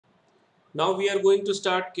Now we are going to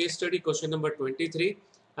start case study question number 23,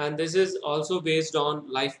 and this is also based on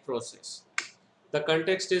life process. The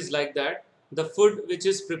context is like that: the food which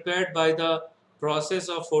is prepared by the process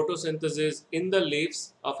of photosynthesis in the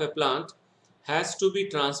leaves of a plant has to be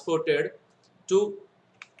transported to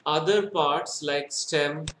other parts like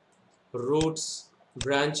stem, roots,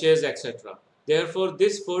 branches, etc. Therefore,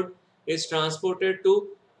 this food is transported to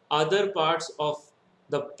other parts of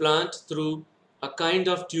the plant through a kind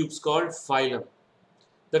of tubes called phylum.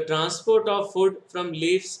 The transport of food from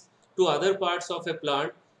leaves to other parts of a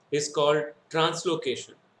plant is called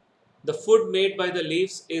translocation. The food made by the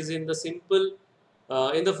leaves is in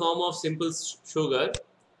the form of simple sugar.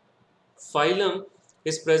 Phylum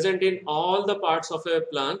is present in all the parts of a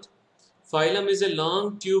plant. Phylum is a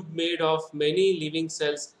long tube made of many living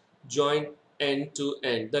cells joined end to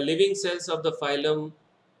end. The living cells of the phylum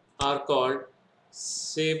are called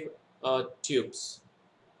sieve tubes.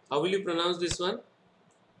 How will you pronounce this one?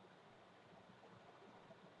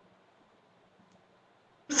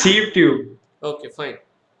 Sieve tube. Okay, fine.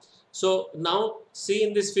 So now see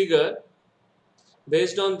in this figure,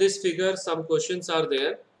 based on this figure, some questions are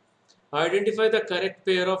there. Identify the correct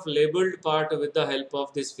pair of labeled part with the help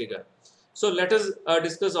of this figure. So let us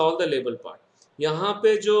discuss all the label part. यहाँ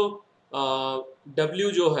पे जो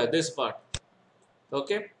W जो है this part,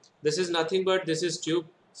 okay, this is nothing but this is tube,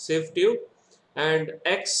 sieve tube, and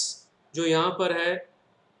X जो यहाँ पर है,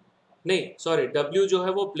 नहीं sorry, W जो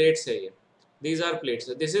है वो plates है ये, these are plates,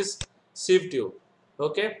 this is sieve tube,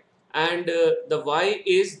 okay, and the Y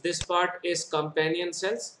is, this part is companion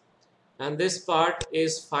cells and this part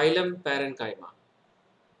is phylum parenchyma.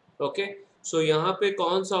 Okay, सो यहाँ पे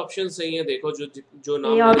कौन सा ऑप्शन सही है देखो, जो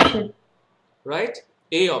नाम A option. Right,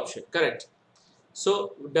 A option correct.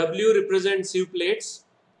 So W represents sieve plates,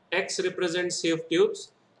 X represents sieve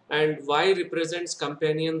tubes, and Y represents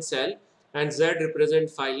companion cell, and Z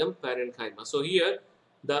represents phylum parenchyma. So here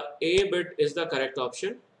the A bit is the correct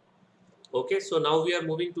option. Okay, so now we are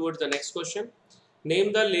moving towards the next question.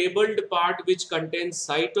 Name the labeled part which contains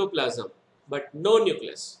cytoplasm but no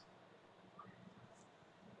nucleus.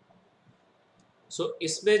 सो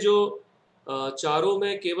इसमें जो चारों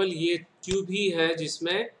में केवल ये tube ही है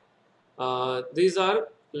जिसमें these are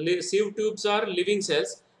sieve tubes are living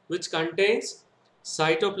cells which contains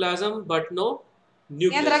cytoplasm but no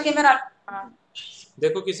nucleus.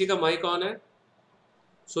 देखो किसी का माइक ऑन है.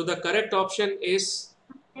 So the correct option is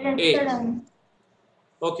A.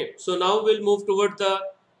 Okay, so now we'll move toward the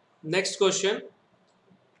next question.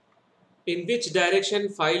 In which direction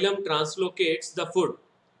phylum translocates the food?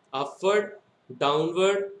 Upward,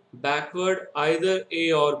 downward, backward, either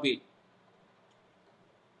A or B?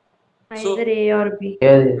 Either A or B.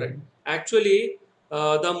 Right. Actually,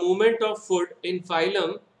 the movement of food in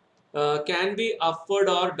phylum can be upward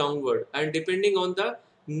or downward, and depending on the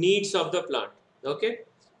needs of the plant. Okay,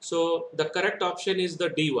 so the correct option is the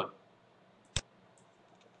D1.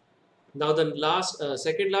 Now the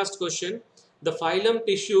second last question. The phylum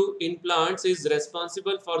tissue in plants is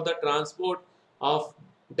responsible for the transport of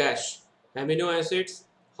dash amino acids,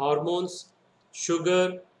 hormones,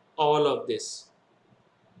 sugar, all of this.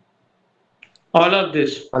 All of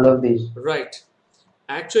this. Right.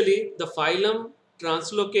 Actually, the phylum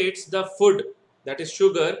translocates the food, that is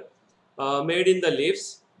sugar, made in the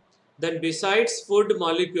leaves. Then besides food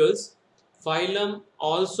molecules, phylum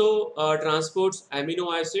also transports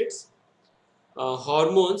amino acids,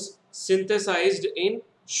 hormones synthesized in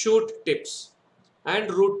shoot tips and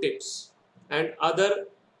root tips and other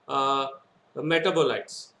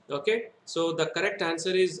metabolites. Okay, so the correct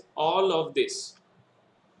answer is all of this.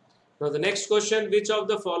 Now the next question, which of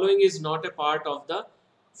the following is not a part of the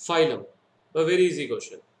phylum? A very easy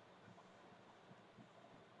question.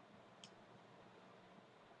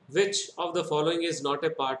 Which of the following is not a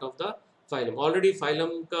part of the phylum? Already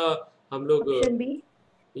phylum का हम लोग Option B.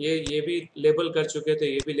 ये भी label कर चुके थे,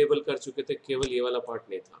 ये भी लेबल कर चुके थे, केवल ये वाला पार्ट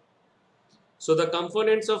नहीं था. So the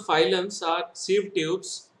components of phylums are sieve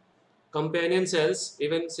tubes, companion cells,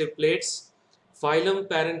 even sieve plates, phylum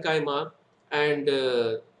parenchyma, and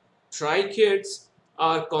trichids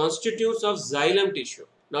are constitutes of xylem tissue,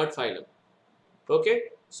 not phylum. Okay,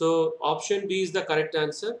 so option B is the correct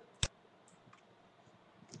answer.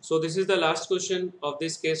 So this is the last question of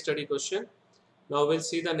this case study question. Now we'll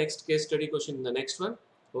see the next case study question in the next one.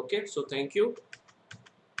 Okay, so thank you.